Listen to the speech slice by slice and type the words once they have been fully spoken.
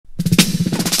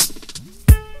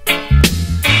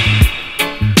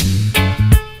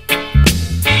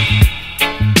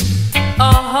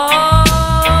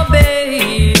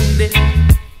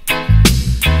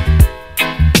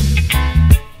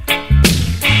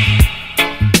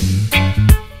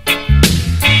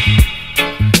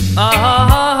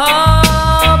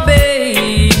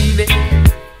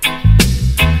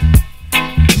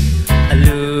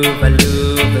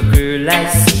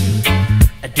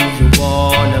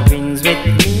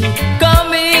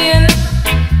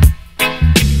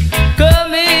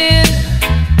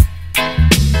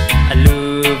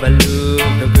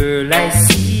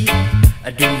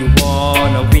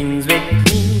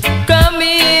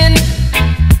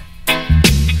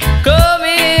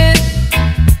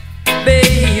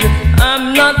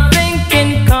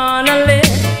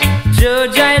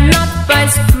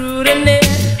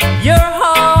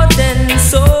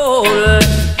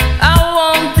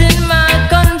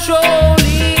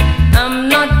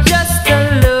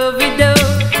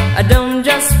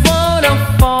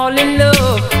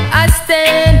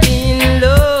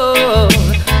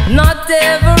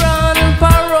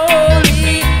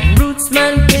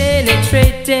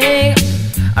penetrating,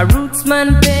 a roots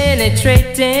man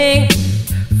penetrating.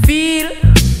 Feel,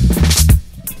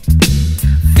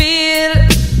 feel,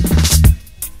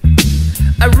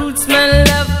 a roots man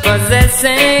love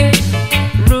possessing,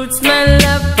 roots man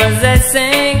love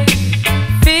possessing.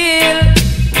 Feel,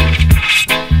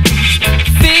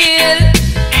 feel,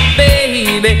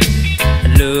 baby, I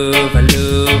love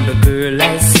the girl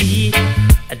I see.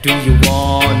 Do you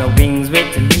wanna wings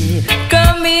with me?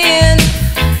 Come in,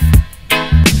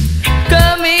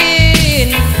 come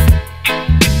in.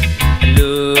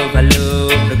 I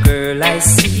love the girl I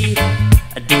see.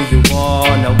 Do you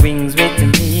wanna wings with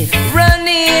me? Run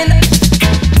in,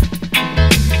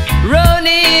 run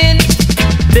in,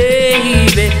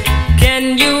 baby.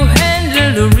 Can you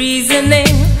handle the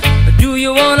reasoning? Do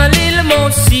you want a little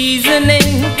more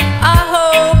seasoning? I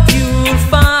hope you'll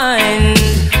find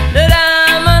that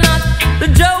I'm not the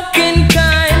joking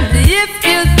kind. If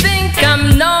you think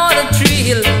I'm not a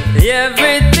thrill,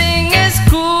 everything is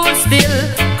cool still.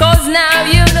 Cause now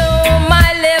you know my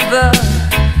level.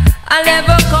 I'll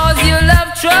never cause you love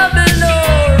trouble, no.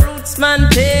 Roots man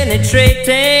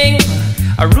penetrating,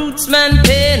 a roots man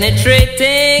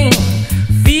penetrating.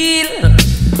 Feel,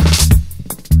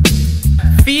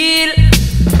 feel,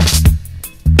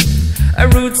 a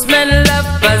roots man love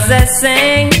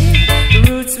possessing,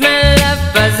 roots man love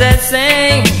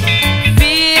possessing.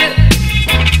 Feel,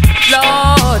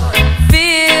 Lord,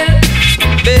 feel,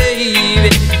 baby.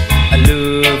 I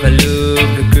love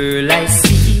the girl I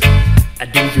see.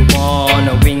 Do you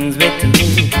wanna wings with me?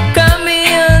 Come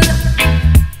in,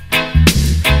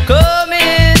 come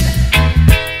in.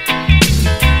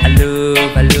 I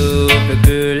love the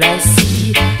girl I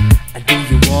see. Do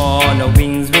you wanna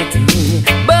wings with me?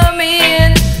 Bum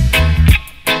in,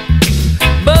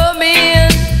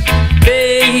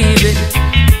 baby.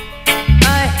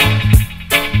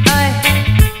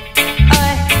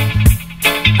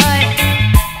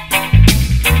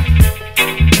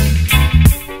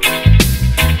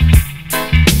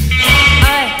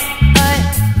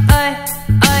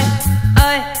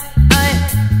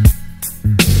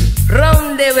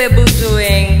 Round the way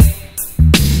butuing.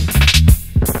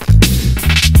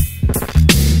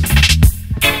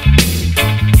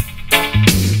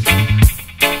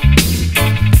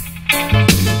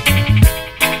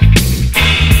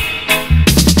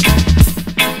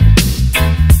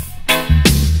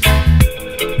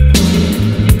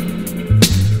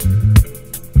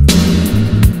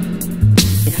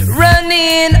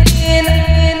 Running in,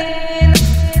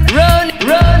 run,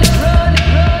 run, run,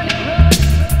 run, run.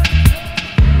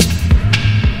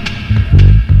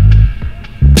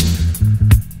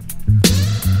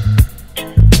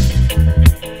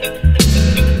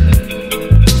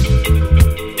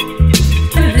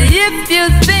 If you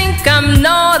think I'm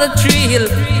not a thrill,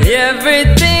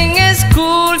 everything is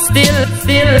cool still,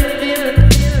 still,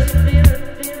 still.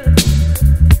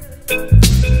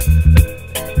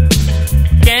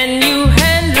 Can you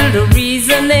handle the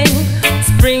reasoning?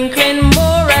 Sprinkling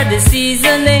more of the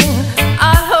seasoning.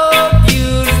 I hope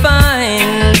you'll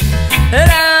find that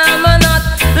I'm not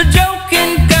the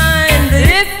joking kind.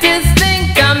 If you think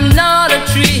I'm not a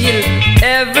thrill,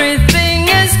 everything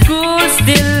is cool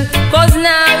still. Cause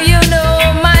now you know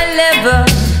my level.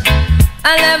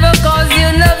 I'll never cause you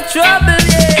no trouble,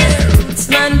 yeah. Roots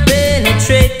man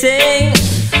penetrating,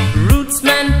 roots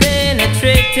man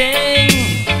penetrating.